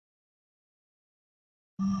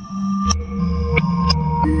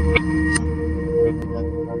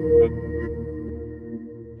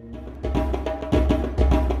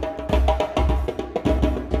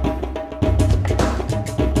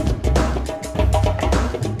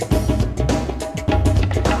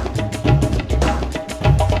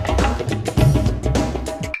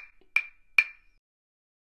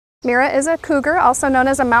Meira is a cougar, also known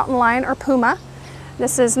as a mountain lion or puma.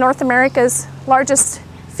 This is North America's largest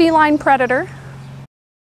feline predator.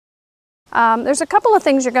 There's a couple of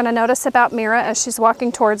things you're going to notice about Meira as she's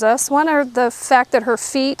walking towards us. One are the fact that her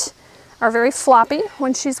feet are very floppy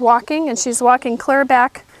when she's walking, and she's walking clear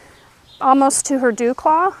back almost to her dew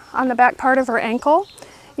claw on the back part of her ankle.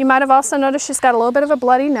 You might have also noticed she's got a little bit of a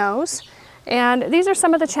bloody nose. And these are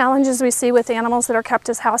some of the challenges we see with animals that are kept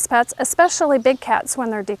as house pets, especially big cats when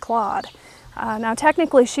they're declawed. Now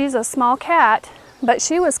technically she's a small cat, but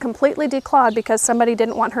she was completely declawed because somebody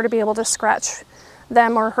didn't want her to be able to scratch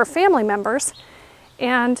them or her family members.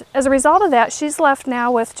 And as a result of that, she's left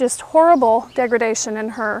now with just horrible degradation in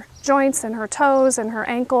her joints and her toes and her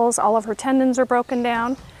ankles. All of her tendons are broken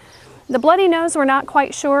down. The bloody nose, we're not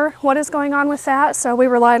quite sure what is going on with that, so we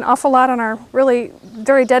rely an awful lot on our really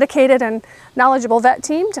very dedicated and knowledgeable vet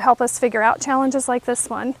team to help us figure out challenges like this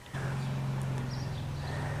one.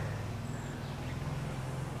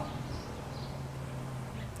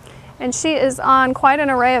 And she is on quite an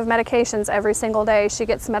array of medications every single day. She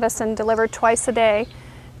gets medicine delivered twice a day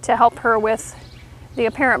to help her with the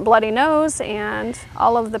apparent bloody nose and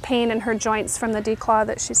all of the pain in her joints from the declaw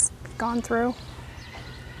that she's gone through.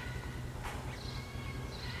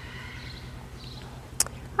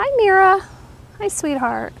 Hi, Meira. Hi,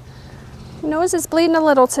 sweetheart. Your nose is bleeding a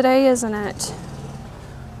little today, isn't it?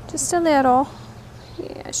 Just a little.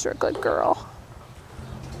 Yeah, sure, good girl.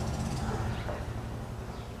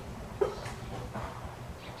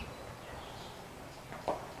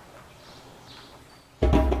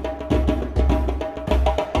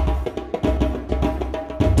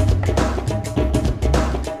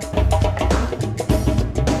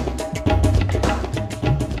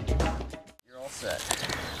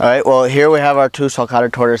 All right, well, here we have our two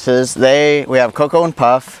sulcata tortoises. We have Coco and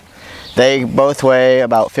Puff. They both weigh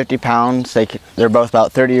about 50 pounds. They're both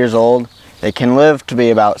about 30 years old. They can live to be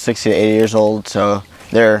about 60 to 80 years old, so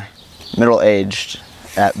they're middle-aged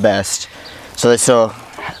at best. So they still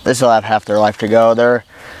have half their life to go. They're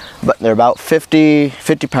about 50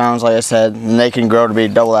 pounds, like I said, and they can grow to be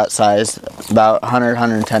double that size, about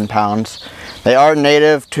 110 pounds. They are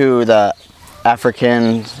native to the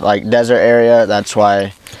African desert area. That's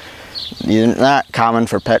why they're not common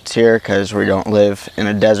for pets here, because we don't live in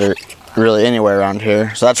a desert really anywhere around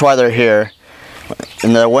here. So that's why they're here.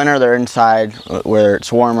 In the winter they're inside where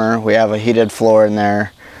it's warmer. We have a heated floor in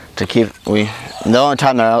there to keep. The only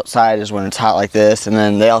time they're outside is when it's hot like this, and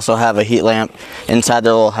then they also have a heat lamp inside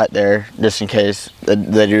their little hut there just in case they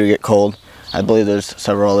do get cold. I believe there's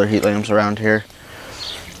several other heat lamps around here,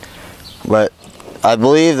 but I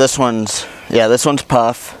believe this one's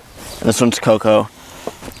Puff and this one's Coco.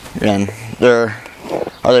 And are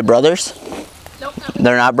they brothers? Nope.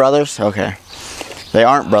 They're not brothers? Okay. They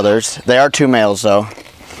aren't brothers. They are two males though.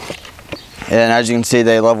 And as you can see,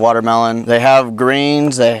 they love watermelon. They have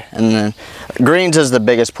greens, and then greens is the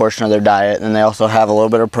biggest portion of their diet, and they also have a little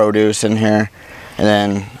bit of produce in here. And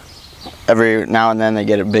then every now and then they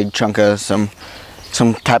get a big chunk of some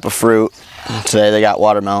type of fruit. Today they got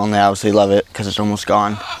watermelon. They obviously love it because it's almost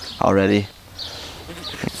gone already.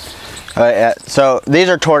 So these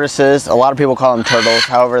are tortoises. A lot of people call them turtles.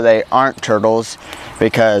 However, they aren't turtles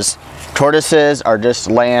because tortoises are just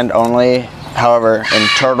land only. However, and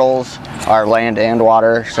turtles are land and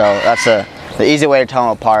water. So that's the easy way to tell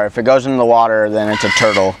them apart. If it goes into the water, then it's a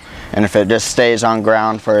turtle. And if it just stays on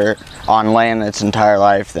ground on land its entire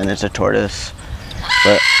life, then it's a tortoise.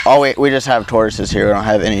 But we just have tortoises here. We don't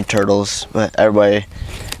have any turtles. But everybody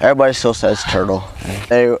still says turtle.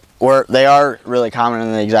 They are really common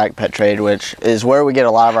in the exotic pet trade, which is where we get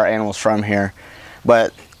a lot of our animals from here.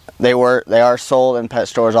 But they are sold in pet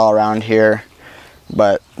stores all around here.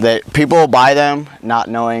 But people buy them not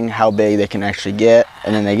knowing how big they can actually get,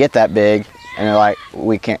 and then they get that big, and they're like,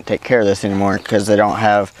 we can't take care of this anymore because they don't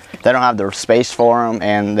have the space for them,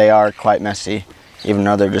 and they are quite messy, even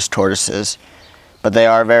though they're just tortoises. But they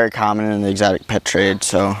are very common in the exotic pet trade,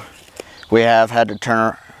 so we have had to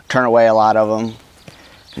turn away a lot of them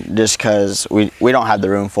just because we don't have the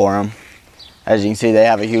room for them. As you can see, they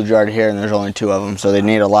have a huge yard here, and there's only two of them, so they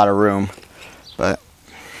need a lot of room. But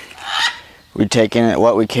we take in it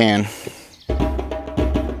what we can.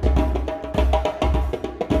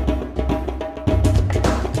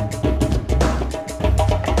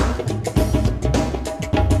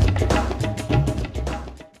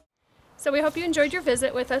 So we hope you enjoyed your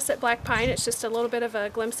visit with us at Black Pine. It's just a little bit of a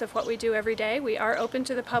glimpse of what we do every day. We are open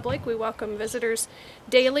to the public. We welcome visitors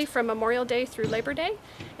daily from Memorial Day through Labor Day.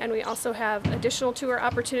 And we also have additional tour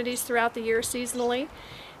opportunities throughout the year seasonally.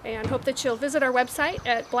 And hope that you'll visit our website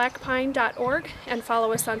at blackpine.org and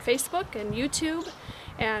follow us on Facebook and YouTube.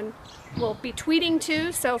 And we'll be tweeting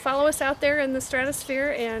too, so follow us out there in the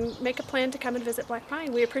stratosphere and make a plan to come and visit Black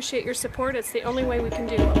Pine. We appreciate your support. It's the only way we can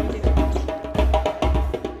do what we do.